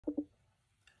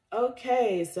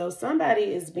Okay, so somebody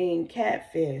is being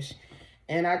catfished,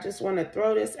 and I just want to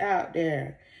throw this out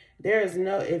there. There is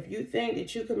no, if you think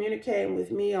that you're communicating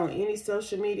with me on any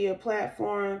social media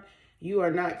platform, you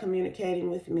are not communicating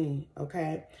with me,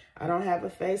 okay? I don't have a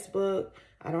Facebook.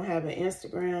 I don't have an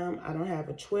Instagram. I don't have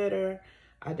a Twitter.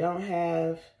 I don't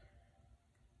have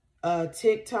a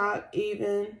TikTok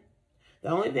even. The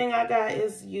only thing I got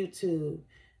is YouTube,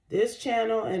 this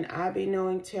channel, and I Be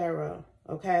Knowing Tarot,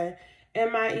 okay?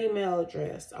 And my email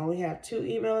address. I only have 2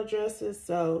 email addresses,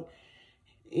 so,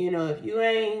 you know, if you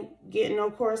ain't getting no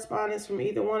correspondence from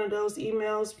either one of those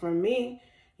emails from me,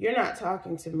 you're not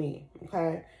talking to me,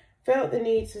 okay? Felt the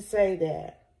need to say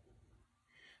that.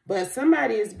 But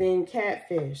somebody is being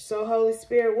catfished. So, Holy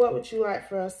Spirit, what would you like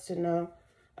for us to know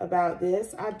about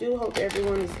this? I do hope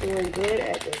everyone is doing good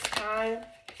at this time,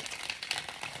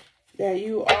 that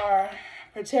you are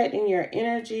protecting your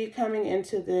energy coming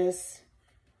into this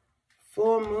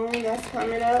full moon that's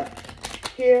coming up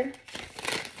here.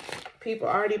 People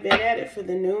already been at it for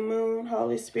the new moon,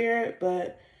 Holy Spirit,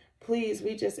 but please,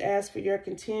 we just ask for your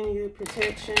continued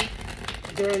protection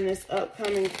during this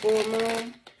upcoming full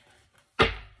moon.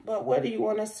 But what do you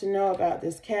want us to know about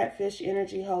this catfish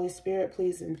energy, Holy Spirit,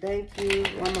 please and thank you.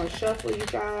 One more shuffle, you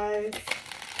guys.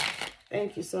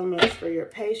 Thank you so much for your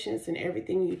patience and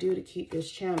everything you do to keep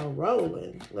this channel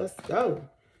rolling. Let's go.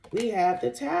 We have the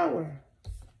Tower.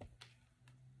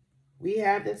 We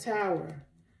have the Tower.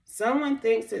 Someone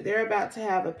thinks that they're about to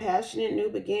have a passionate new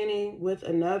beginning with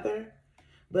another,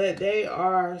 but they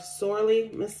are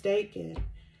sorely mistaken.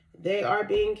 They are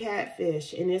being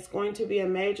catfished, and it's going to be a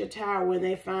major tower when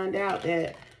they find out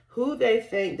that who they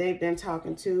think they've been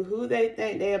talking to, who they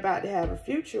think they're about to have a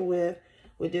future with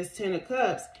this 10 of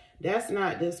Cups, that's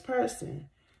not this person.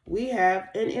 We have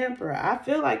an Emperor. I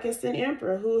feel like it's an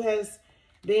Emperor who has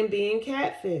been being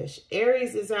catfished.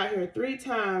 Aries is out here 3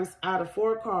 times out of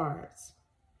 4 cards.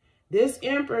 This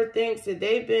Emperor thinks that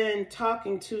they've been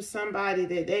talking to somebody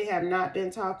that they have not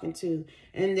been talking to,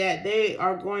 and that they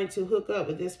are going to hook up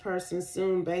with this person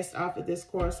soon based off of this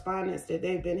correspondence that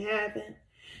they've been having.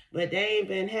 But they ain't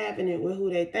been having it with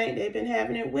who they think they've been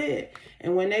having it with.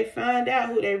 And when they find out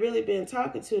who they really been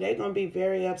talking to, they're going to be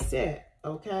very upset,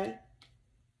 okay?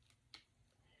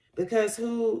 Because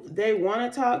who they want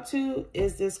to talk to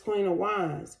is this Queen of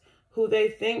Wands. Who they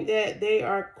think that they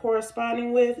are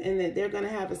corresponding with and that they're going to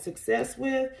have a success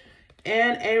with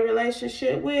and a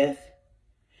relationship with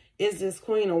is this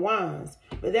Queen of Wands.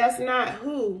 But that's not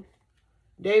who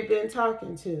they've been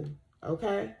talking to,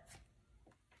 okay?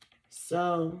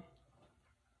 So,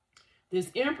 this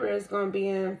Emperor is going to be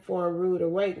in for a rude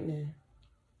awakening.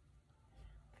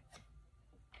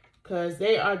 Because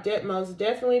they are most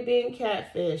definitely being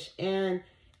catfished. And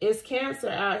it's Cancer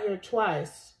out here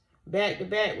twice. Back to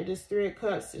back with this 3 of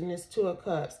Cups and this 2 of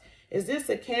Cups. Is this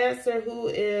a Cancer who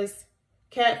is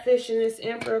catfishing this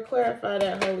Emperor? Clarify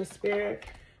that, Holy Spirit.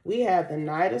 We have the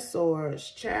Knight of Swords.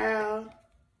 Child.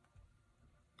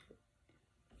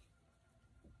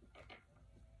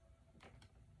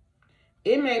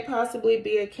 It may possibly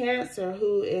be a Cancer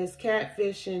who is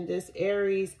catfishing this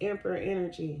Aries Emperor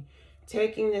energy.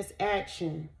 Taking this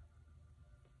action.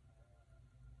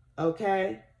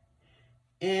 Okay?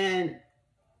 And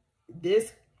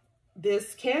this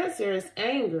Cancer is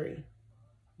angry.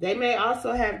 They may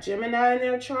also have Gemini in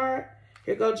their chart.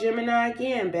 Here go Gemini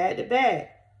again, back to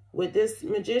back. With this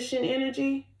Magician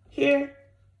energy here,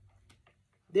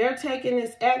 they're taking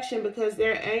this action because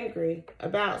they're angry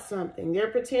about something.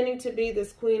 They're pretending to be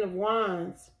this Queen of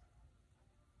Wands.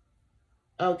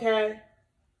 Okay?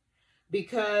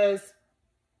 Because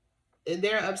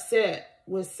they're upset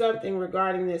with something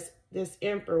regarding this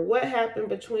Emperor. What happened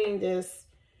between this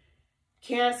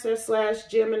Cancer /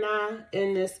 Gemini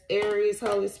and this Aries,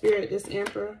 Holy Spirit, this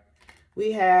Emperor?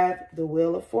 We have the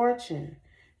Wheel of Fortune.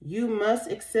 You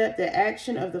must accept the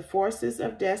action of the forces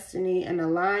of destiny and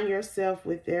align yourself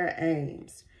with their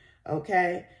aims.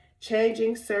 Okay?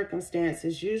 Changing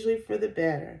circumstances, usually for the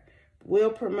better,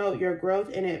 will promote your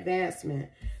growth and advancement.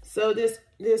 So this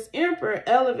Emperor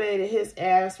elevated his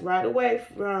ass right away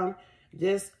from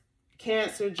this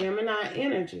Cancer, Gemini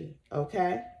energy.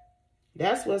 Okay?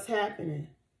 That's what's happening.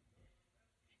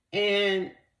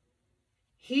 And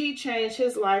he changed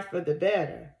his life for the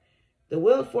better. The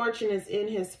Wheel of Fortune is in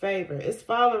his favor. It's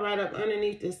falling right up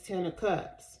underneath this 10 of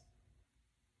Cups.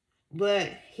 But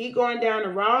he going down the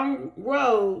wrong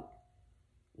road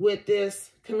with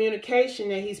this communication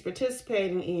that he's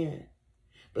participating in.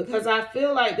 Because I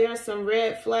feel like there's some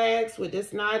red flags with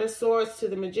this Knight of Swords to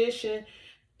the Magician.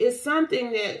 It's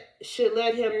something that should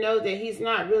let him know that he's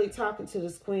not really talking to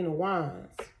this Queen of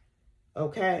Wands.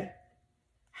 Okay?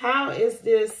 How is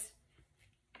this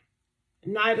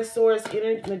Knight of Swords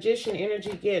magician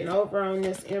energy getting over on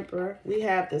this Emperor? We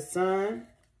have the Sun.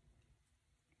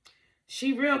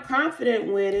 She real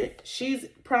confident with it. She's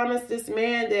promised this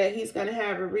man that he's going to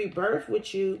have a rebirth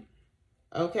with you.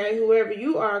 Okay, whoever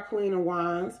you are, Queen of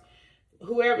Wands,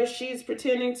 whoever she's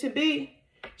pretending to be,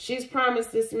 she's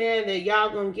promised this man that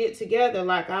y'all going to get together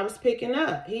like I was picking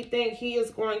up. He think he is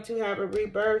going to have a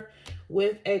rebirth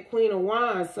with a Queen of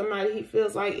Wands, somebody he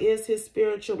feels like is his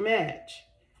spiritual match.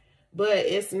 But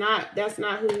it's not, that's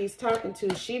not who he's talking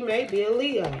to. She may be a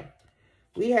Leo.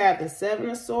 We have the Seven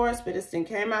of Swords, but this thing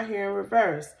came out here in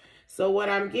reverse. So what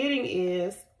I'm getting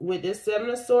is, with this Seven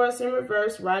of Swords in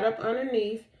reverse, right up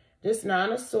underneath this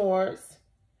Nine of Swords,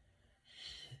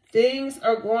 things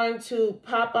are going to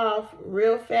pop off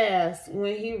real fast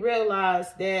when he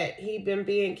realized that he'd been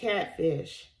being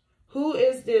catfished. Who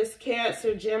is this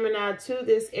Cancer, Gemini to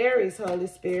this Aries, Holy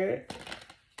Spirit?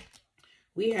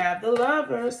 We have the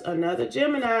Lovers, another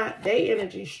Gemini. They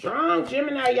energy strong.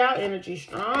 Gemini, y'all energy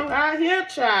strong out here,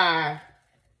 child.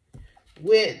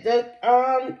 With the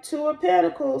Two of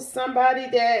Pentacles, somebody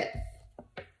that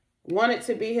wanted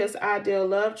to be his ideal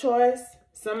love choice.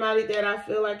 Somebody that I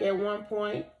feel like at one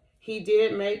point he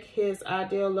did make his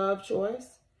ideal love choice.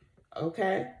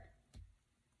 Okay.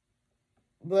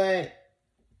 But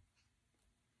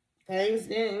things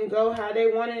didn't go how they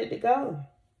wanted it to go.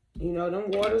 You know,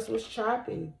 them waters was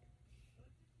choppy.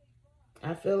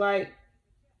 I feel like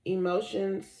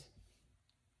emotions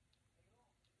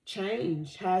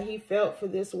changed. How he felt for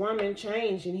this woman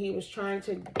changed, and he was trying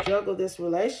to juggle this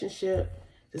relationship,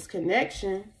 this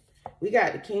connection. We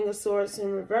got the King of Swords in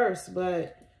reverse,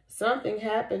 but something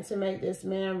happened to make this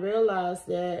man realize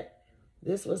that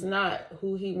this was not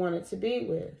who he wanted to be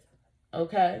with.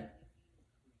 Okay?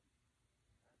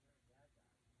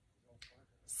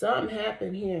 Something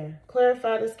happened here.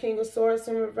 Clarify this King of Swords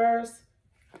in reverse.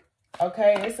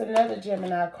 Okay, it's another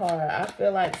Gemini card. I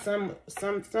feel like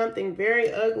something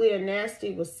very ugly and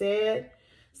nasty was said.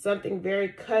 Something very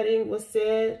cutting was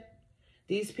said.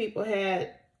 These people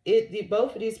had it.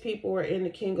 Both of these people were in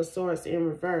the King of Swords in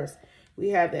reverse. We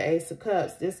have the Ace of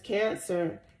Cups. This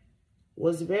Cancer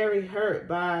was very hurt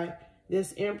by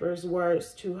this Emperor's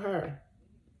words to her.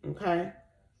 Okay,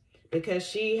 because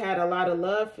she had a lot of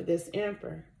love for this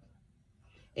Emperor.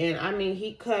 And I mean,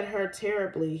 he cut her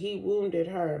terribly. He wounded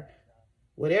her.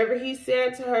 Whatever he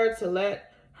said to her to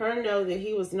let her know that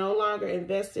he was no longer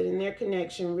invested in their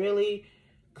connection really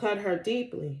cut her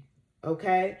deeply.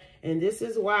 Okay? And this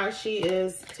is why she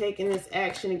is taking this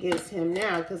action against him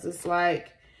now. Because it's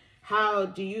like, how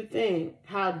do you think?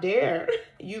 How dare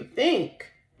you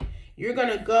think you're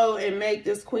going to go and make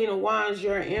this Queen of Wands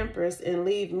your Empress and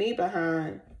leave me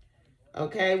behind?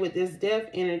 Okay? With this death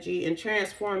energy, and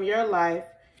transform your life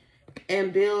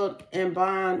and build and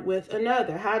bond with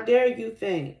another. How dare you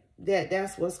think that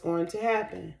that's what's going to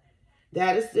happen?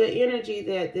 That is the energy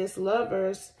that this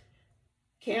Lover's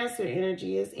Cancer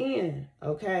energy is in,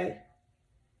 okay?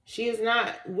 She is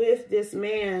not with this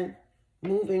man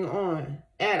moving on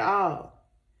at all.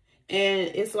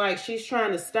 And it's like she's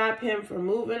trying to stop him from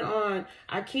moving on.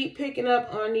 I keep picking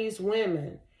up on these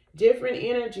women, different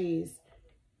energies,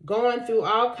 going through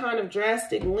all kind of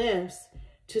drastic lengths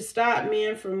to stop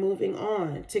men from moving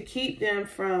on, to keep them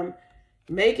from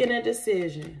making a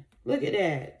decision. Look at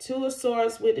that. Two of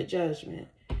Swords with the Judgment.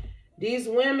 These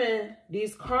women,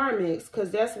 these karmics,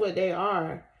 because that's what they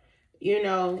are, you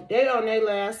know, they on their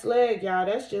last leg, y'all.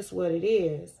 That's just what it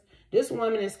is. This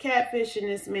woman is catfishing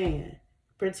this man,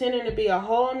 pretending to be a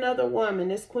whole nother woman,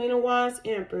 this Queen of Wands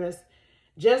Empress,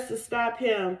 just to stop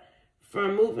him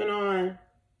from moving on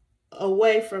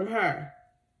away from her.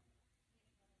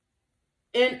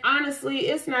 And honestly,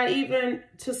 it's not even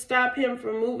to stop him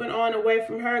from moving on away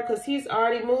from her, because he's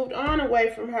already moved on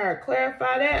away from her.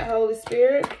 Clarify that, Holy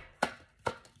Spirit.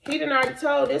 He done already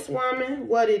told this woman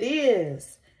what it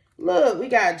is. Look, we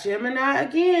got Gemini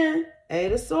again,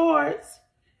 Eight of Swords.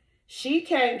 She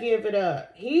can't give it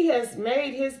up. He has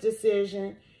made his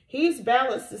decision. He's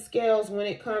balanced the scales when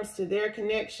it comes to their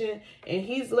connection, and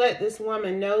he's let this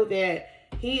woman know that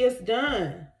he is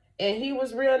done. And he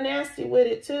was real nasty with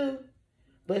it too.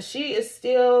 But she is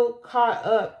still caught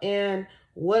up in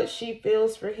what she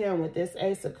feels for him with this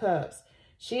Ace of Cups.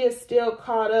 She is still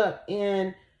caught up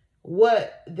in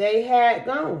what they had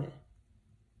going.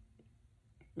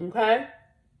 Okay?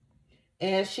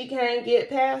 And she can't get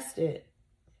past it.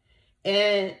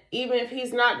 And even if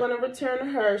he's not going to return to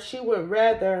her, she would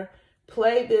rather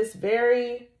play this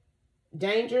very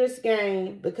dangerous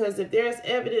game, because if there's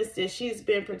evidence that she's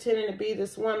been pretending to be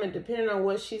this woman, depending on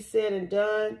what she said and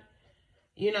done,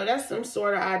 You know, that's some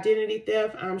sort of identity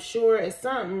theft. I'm sure it's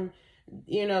something,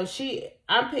 you know,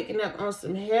 I'm picking up on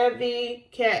some heavy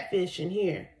catfishing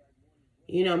here.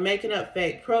 You know, making up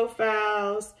fake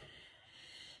profiles,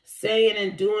 saying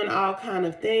and doing all kind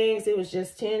of things. It was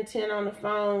just 10-10 on the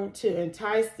phone to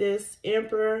entice this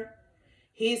emperor.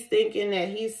 He's thinking that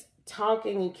he's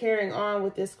talking and carrying on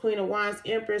with this Queen of Wands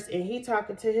Empress, and he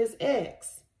talking to his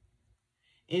ex.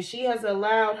 And she has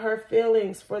allowed her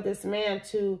feelings for this man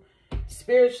to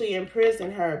spiritually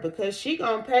imprison her, because she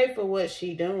gonna pay for what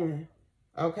she doing.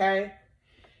 Okay?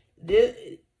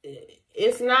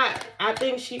 It's not, I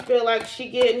think she feel like she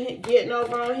getting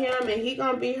over on him, and he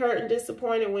gonna be hurt and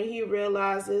disappointed when he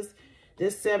realizes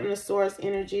this Seven of Swords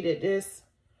energy that this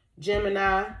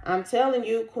Gemini, I'm telling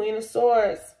you, Queen of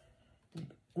Swords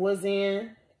was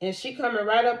in, and she coming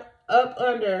right up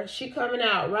under, she coming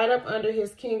out right up under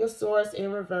his King of Swords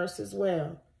in reverse as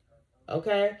well.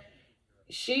 Okay?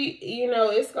 She, you know,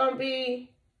 it's gonna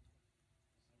be,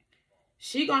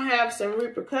 she gonna have some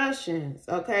repercussions,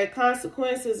 okay?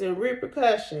 Consequences and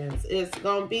repercussions is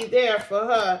gonna be there for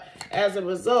her as a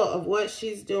result of what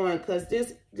she's doing, because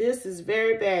this is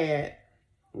very bad,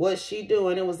 what she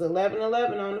doing. It was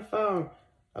 11-11 on the phone,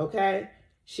 okay?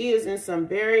 She is in some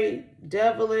very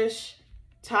devilish,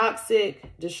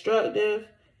 toxic, destructive,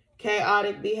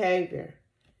 chaotic behavior.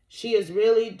 She is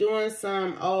really doing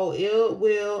some ill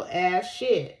will ass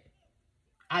shit.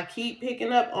 I keep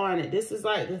picking up on it. This is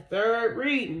like the third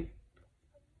reading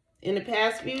in the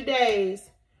past few days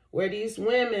where these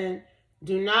women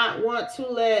do not want to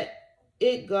let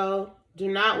it go, do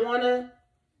not want to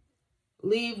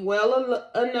leave well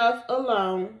enough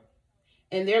alone,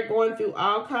 and they're going through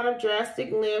all kind of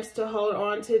drastic lengths to hold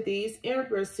on to these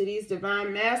emperors, to these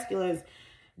divine masculines.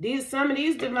 Some of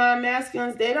these divine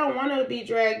masculines, they don't want to be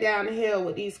dragged down to hell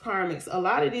with these karmics. A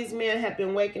lot of these men have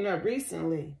been waking up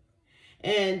recently.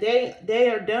 And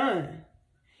they are done.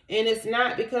 And it's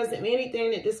not because of anything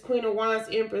that this Queen of Wands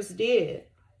Empress did.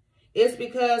 It's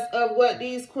because of what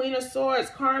these Queen of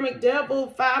Swords, karmic devil,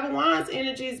 Five of Wands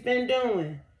energy has been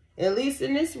doing. At least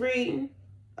in this reading.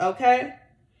 Okay?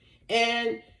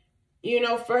 And, you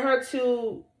know, for her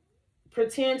to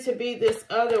pretend to be this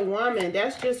other woman,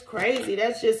 that's just crazy.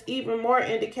 That's just even more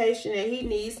indication that he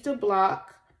needs to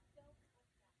block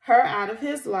her out of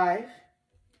his life.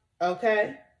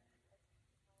 Okay?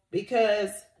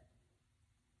 Because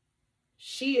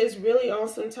she is really on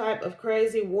some type of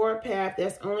crazy war path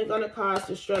that's only going to cause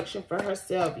destruction for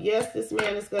herself. Yes, this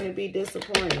man is going to be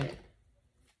disappointed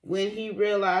when he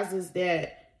realizes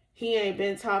that he ain't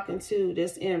been talking to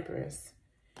this empress.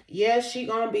 Yes, she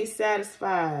going to be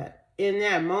satisfied in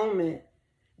that moment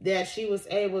that she was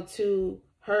able to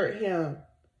hurt him.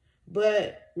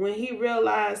 But when he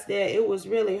realized that it was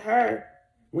really her,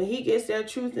 when he gets that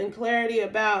truth and clarity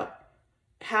about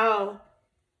how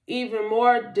even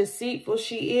more deceitful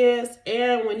she is,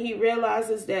 and when he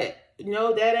realizes that,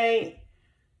 no, that ain't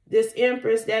this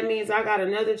empress, that means I got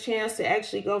another chance to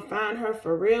actually go find her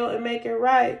for real and make it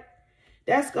right,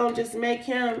 that's going to just make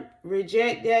him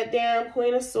reject that damn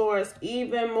Queen of Swords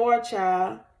even more,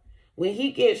 child. When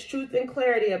he gets truth and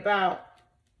clarity about,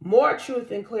 more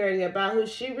truth and clarity about who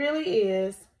she really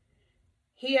is,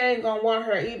 he ain't going to want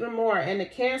her even more. And the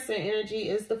Cancer energy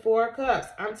is the Four of Cups.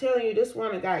 I'm telling you, this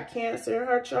woman got Cancer in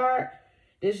her chart.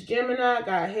 This Gemini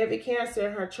got heavy Cancer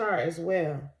in her chart as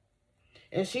well.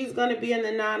 And she's going to be in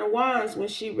the Nine of Wands when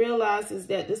she realizes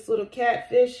that this little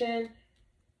catfishing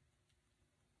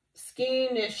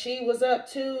scheme that she was up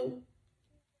to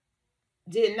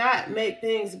did not make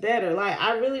things better. Like,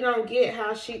 I really don't get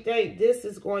how she thinks this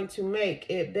is going to make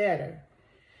it better.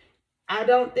 I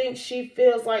don't think she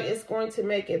feels like it's going to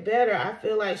make it better. I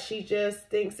feel like she just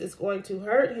thinks it's going to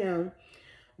hurt him.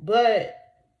 But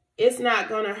it's not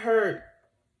going to hurt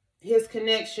his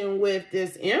connection with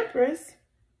this empress.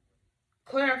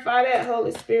 Clarify that,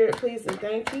 Holy Spirit, please, and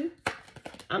thank you.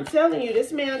 I'm telling you,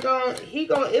 this man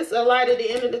it's a light at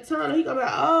the end of the tunnel. He gonna be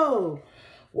like, oh,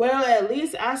 well, at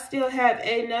least I still have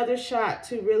another shot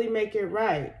to really make it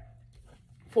right.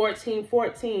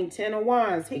 14-14, 10 of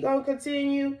Wands. He gonna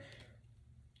continue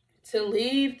to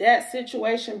leave that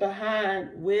situation behind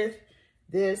with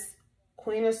this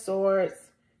Queen of Swords,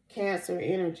 Cancer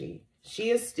energy. She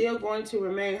is still going to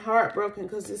remain heartbroken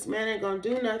because this man ain't going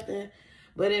to do nothing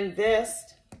but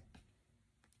invest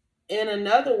in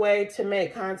another way to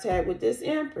make contact with this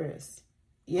empress.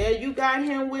 Yeah, you got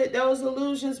him with those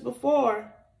illusions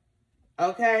before.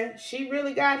 Okay? She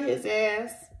really got his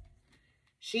ass.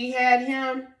 She had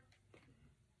him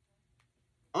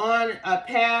on a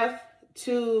path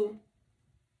to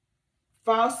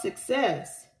false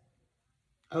success.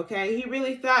 Okay? He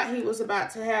really thought he was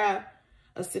about to have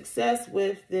a success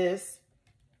with this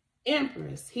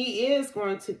Empress. He is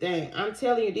going to think, I'm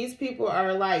telling you, these people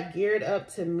are like geared up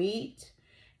to meet.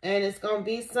 And it's going to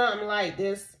be something like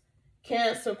this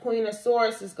Cancer Queen of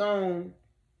Swords is going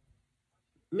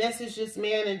to message this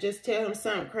man and just tell him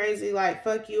something crazy like,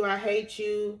 fuck you, I hate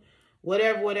you,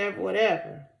 whatever, whatever,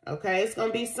 whatever. Okay, it's going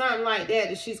to be something like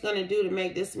that she's going to do to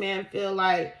make this man feel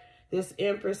like this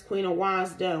Empress Queen of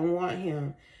Wands doesn't want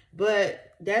him.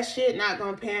 But that shit not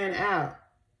going to pan out.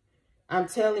 I'm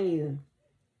telling you.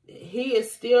 He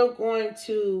is still going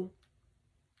to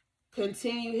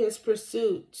continue his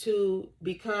pursuit to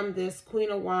become this Queen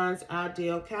of Wands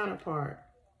ideal counterpart.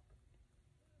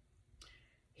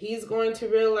 He's going to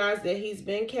realize that he's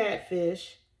been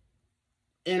catfished.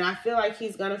 And I feel like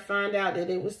he's going to find out that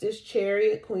it was this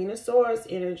Chariot, Queen of Swords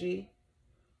energy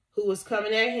who was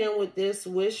coming at him with this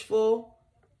wishful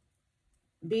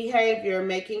behavior,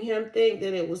 making him think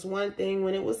that it was one thing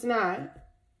when it was not.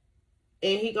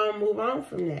 And he going to move on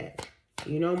from that.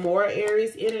 You know, more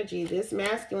Aries energy. This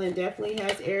masculine definitely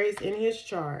has Aries in his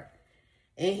chart.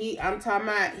 And I'm talking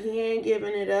about, he ain't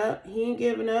giving it up. He ain't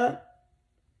giving up.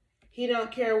 He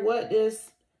don't care what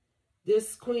this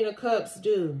Queen of Cups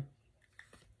do.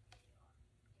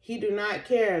 He do not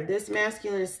care. This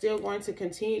masculine is still going to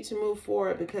continue to move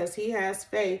forward because he has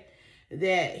faith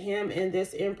that him and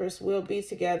this Empress will be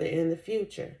together in the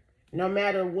future. No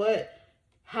matter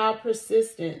how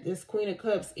persistent this Queen of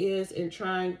Cups is in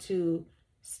trying to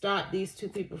stop these two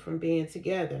people from being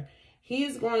together.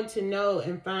 He's going to know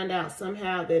and find out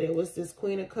somehow that it was this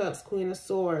Queen of Cups, Queen of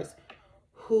Swords,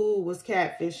 who was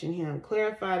catfishing him.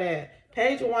 Clarify that.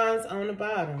 Page of Wands on the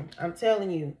bottom. I'm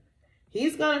telling you.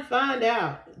 He's going to find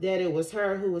out that it was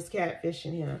her who was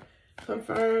catfishing him.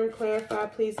 Confirm, clarify,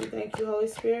 please, and thank you, Holy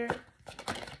Spirit.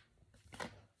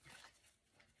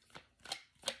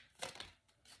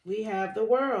 We have the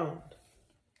World.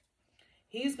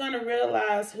 He's going to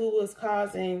realize who was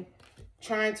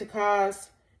trying to cause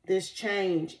this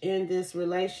change in this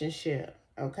relationship,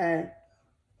 okay?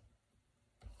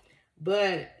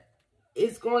 But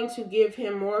it's going to give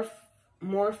him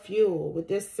more fuel with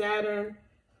this Saturn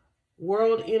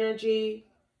World energy.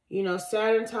 You know,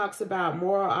 Saturn talks about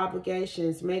moral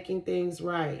obligations, making things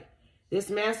right.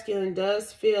 This masculine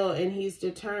does feel, and he's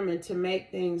determined to make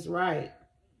things right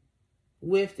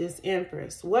with this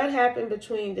Empress. What happened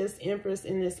between this Empress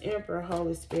and this Emperor,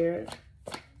 Holy Spirit?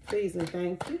 Please and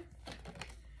thank you.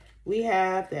 We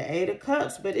have the Eight of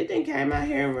Cups, but it didn't came out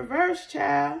here in reverse,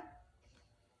 child.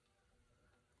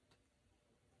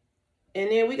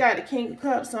 And then we got the King of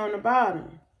Cups on the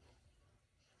bottom.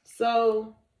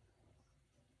 So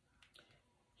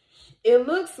it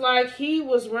looks like he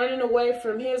was running away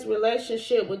from his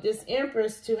relationship with this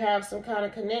Empress to have some kind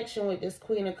of connection with this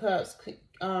Queen of Cups,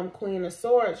 Queen of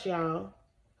Swords, y'all.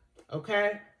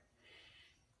 Okay?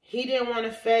 He didn't want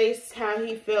to face how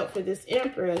he felt for this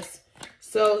Empress,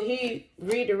 so he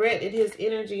redirected his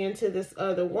energy into this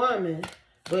other woman.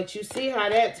 But you see how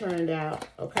that turned out,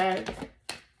 okay?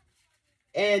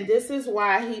 And this is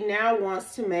why he now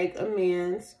wants to make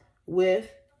amends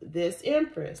with this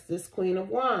Empress, this Queen of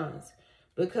Wands,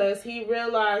 because he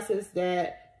realizes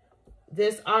that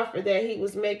this offer that he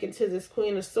was making to this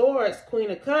Queen of Swords, Queen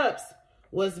of Cups,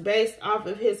 was based off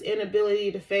of his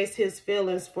inability to face his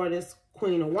feelings for this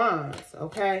Queen of Wands,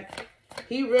 okay?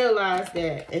 He realized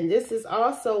that. And this is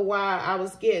also why I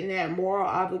was getting that moral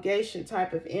obligation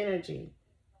type of energy,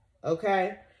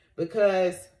 okay?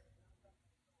 Because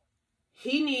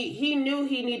he knew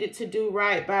he needed to do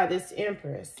right by this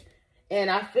Empress. And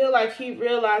I feel like he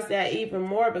realized that even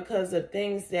more because of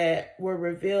things that were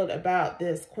revealed about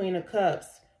this Queen of Cups,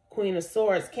 Queen of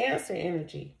Swords, Cancer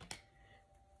energy.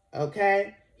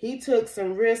 Okay? He took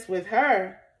some risks with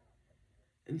her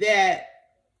that,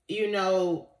 you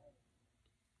know,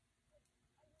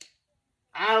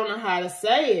 I don't know how to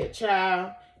say it,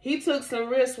 child. He took some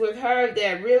risks with her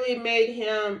that really made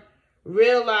him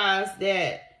realize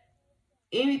that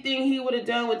anything he would have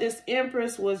done with this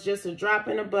Empress was just a drop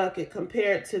in a bucket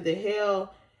compared to the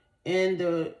hell and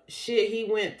the shit he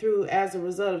went through as a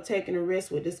result of taking a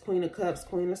risk with this Queen of Cups,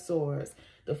 Queen of Swords.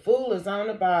 The Fool is on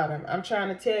the bottom. I'm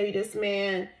trying to tell you, this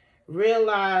man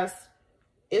realized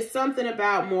it's something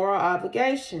about moral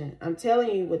obligation. I'm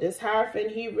telling you, with this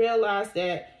Hierophant, he realized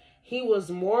that he was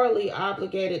morally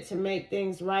obligated to make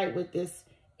things right with this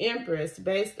Empress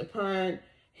based upon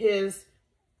his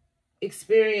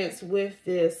experience with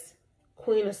this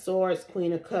Queen of Swords,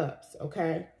 Queen of Cups,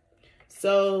 okay?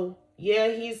 So, yeah,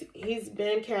 he's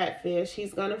been catfished.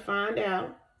 He's going to find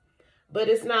out. But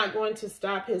it's not going to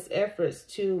stop his efforts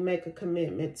to make a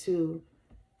commitment to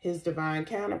his divine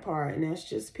counterpart. And that's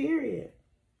just period.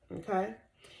 Okay.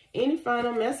 Any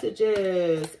final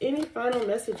messages? Any final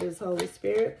messages, Holy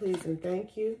Spirit, please and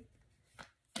thank you.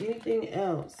 Anything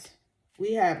else?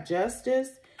 We have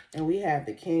Justice and we have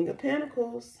the King of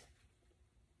Pentacles.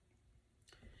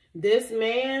 This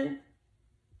man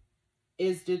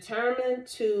is determined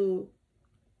to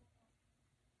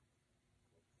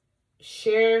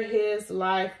share his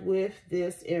life with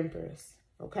this Empress,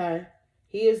 okay?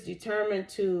 He is determined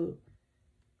to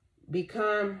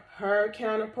become her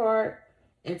counterpart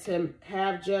and to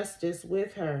have justice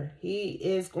with her. He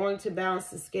is going to balance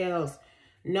the scales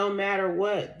no matter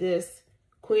what this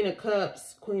Queen of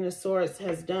Cups, Queen of Swords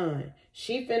has done.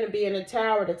 She finna be in the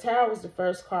Tower. The Tower was the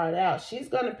first card out. She's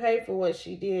going to pay for what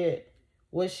she did.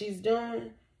 What she's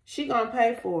doing, she going to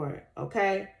pay for it,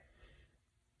 okay?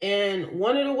 And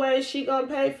one of the ways she going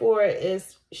to pay for it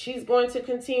is she's going to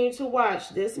continue to watch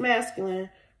this masculine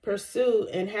pursue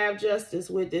and have justice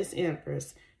with this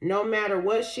Empress. No matter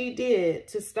what she did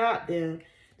to stop them,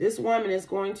 this woman is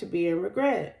going to be in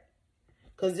regret.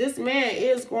 Because this man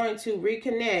is going to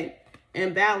reconnect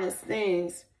and balance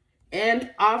things and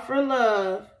offer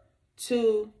love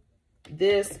to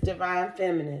this divine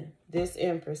feminine, this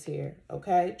Empress here,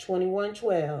 okay?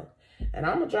 2112. And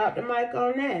I'm going to drop the mic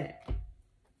on that.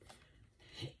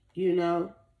 You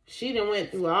know, she done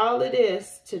went through all of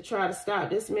this to try to stop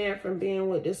this man from being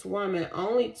with this woman,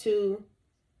 only to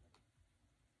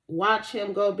watch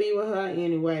him go be with her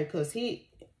anyway, because he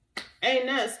ain't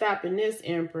nothing stopping this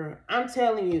Emperor. I'm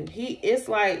telling you, it's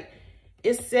like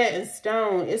it's set in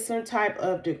stone. It's some type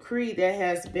of decree that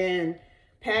has been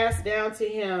passed down to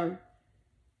him.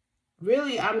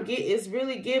 Really, it's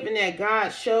really given that God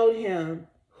showed him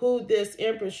who this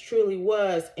Empress truly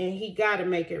was, and he got to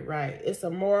make it right. It's a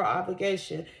moral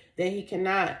obligation that he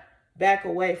cannot back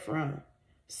away from.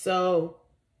 So,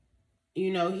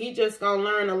 you know, he just gonna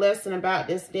learn a lesson about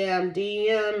this damn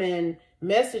DM and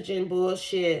messaging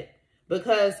bullshit,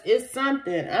 because it's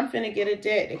something. I'm finna get a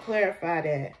deck to clarify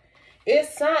that.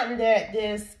 It's something that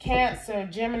this Cancer,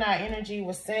 Gemini energy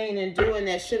was saying and doing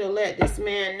that should have let this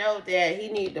man know that he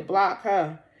need to block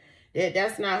her.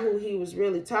 That's not who he was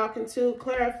really talking to.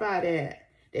 Clarify that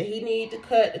he need to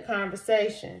cut the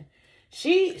conversation.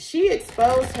 She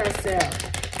exposed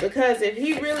herself, because if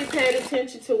he really paid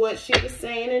attention to what she was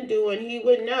saying and doing, he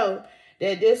would know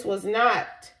that this was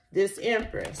not this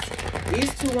Empress.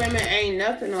 These two women ain't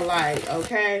nothing alike,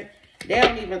 okay? They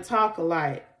don't even talk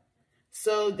alike.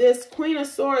 So this Queen of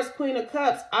Swords, Queen of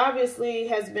Cups, obviously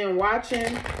has been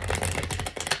watching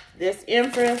this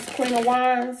Empress, Queen of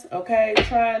Wands, okay,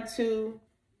 trying to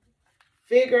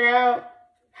figure out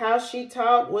how she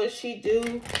talk, what she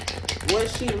do, what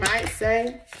she might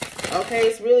say. Okay,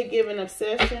 it's really giving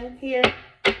obsession here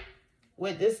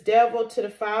with this Devil to the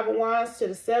 5 of Wands, to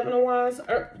the 7 of Wands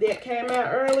that came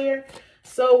out earlier.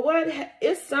 So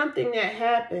it's something that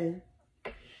happened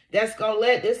that's going to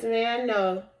let this man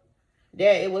know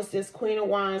that it was this Queen of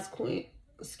Wands, Queen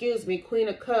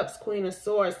of Cups, Queen of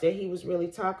Swords that he was really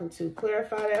talking to.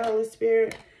 Clarify that, Holy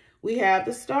Spirit. We have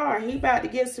the Star. He about to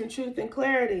get some truth and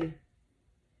clarity.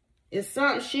 It's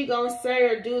something she gonna say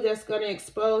or do that's gonna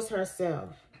expose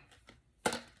herself.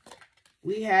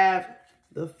 We have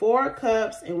the 4 of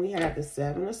Cups and we have the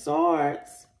 7 of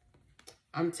Swords.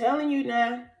 I'm telling you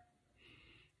now.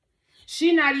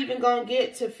 She not even gonna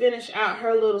get to finish out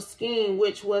her little scheme,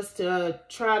 which was to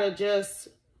try to just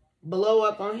blow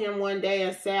up on him one day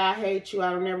and say, I hate you,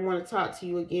 I don't ever want to talk to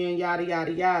you again, yada,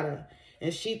 yada, yada.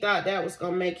 And she thought that was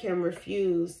going to make him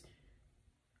refuse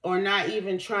or not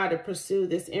even try to pursue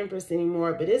this Empress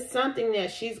anymore. But it's something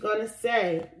that she's going to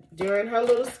say during her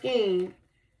little scheme.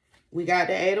 We got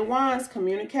the 8 of Wands,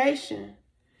 communication.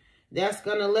 That's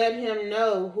going to let him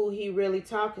know who he really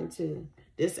talking to.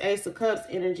 This Ace of Cups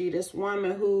energy, this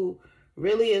woman who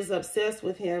really is obsessed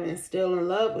with him and still in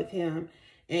love with him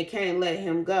and can't let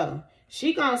him go.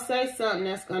 She gonna say something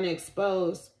that's gonna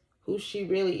expose who she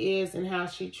really is and how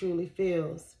she truly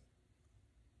feels.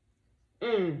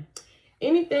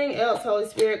 Anything else, Holy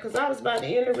Spirit? Because I was about to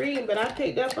end the reading, but I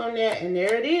picked up on that, and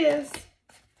there it is.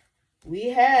 We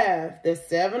have the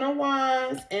 7 of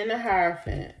Wands and the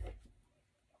Hierophant.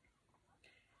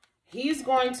 He's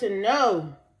going to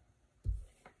know.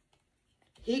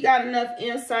 He got enough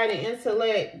insight and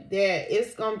intellect that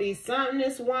it's going to be something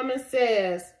this woman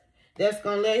says that's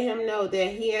going to let him know that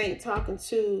he ain't talking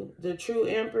to the true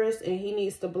Empress and he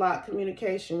needs to block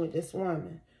communication with this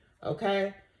woman.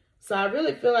 Okay? So I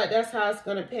really feel like that's how it's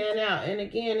going to pan out. And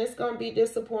again, it's going to be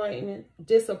disappointing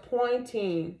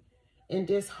and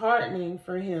disheartening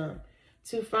for him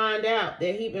to find out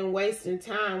that he's been wasting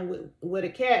time with a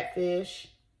catfish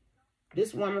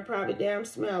This woman probably damn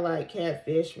smell like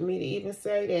catfish for me to even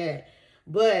say that.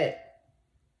 But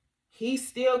he's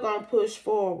still going to push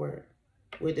forward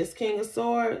with this King of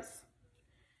Swords.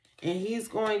 And he's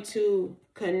going to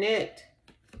connect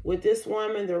with this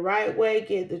woman the right way,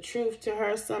 get the truth to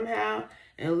her somehow,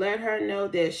 and let her know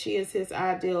that she is his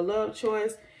ideal love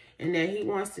choice and that he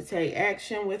wants to take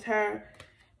action with her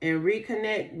and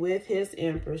reconnect with his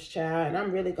Empress, child. And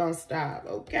I'm really going to stop,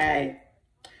 okay?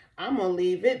 I'm going to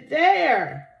leave it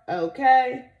there,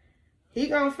 okay? He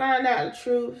going to find out the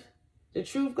truth. The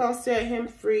truth going to set him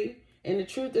free. And the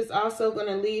truth is also going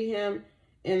to lead him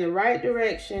in the right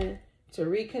direction to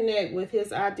reconnect with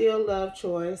his ideal love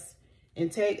choice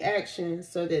and take action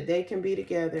so that they can be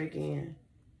together again.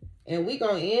 And we're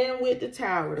going to end with the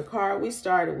Tower, the card we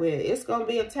started with. It's going to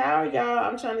be a tower, y'all.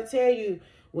 I'm trying to tell you,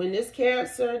 when this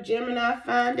Cancer, Gemini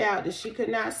find out that she could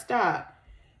not stop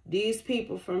these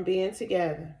people from being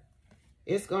together,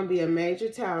 it's going to be a major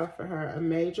tower for her, a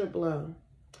major blow.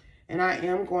 And I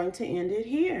am going to end it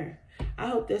here. I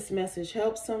hope this message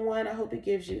helps someone. I hope it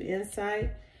gives you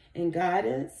insight and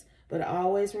guidance. But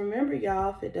always remember,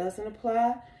 y'all, if it doesn't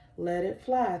apply, let it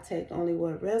fly. Take only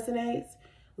what resonates.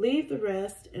 Leave the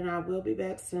rest. And I will be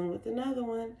back soon with another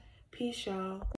one. Peace, y'all.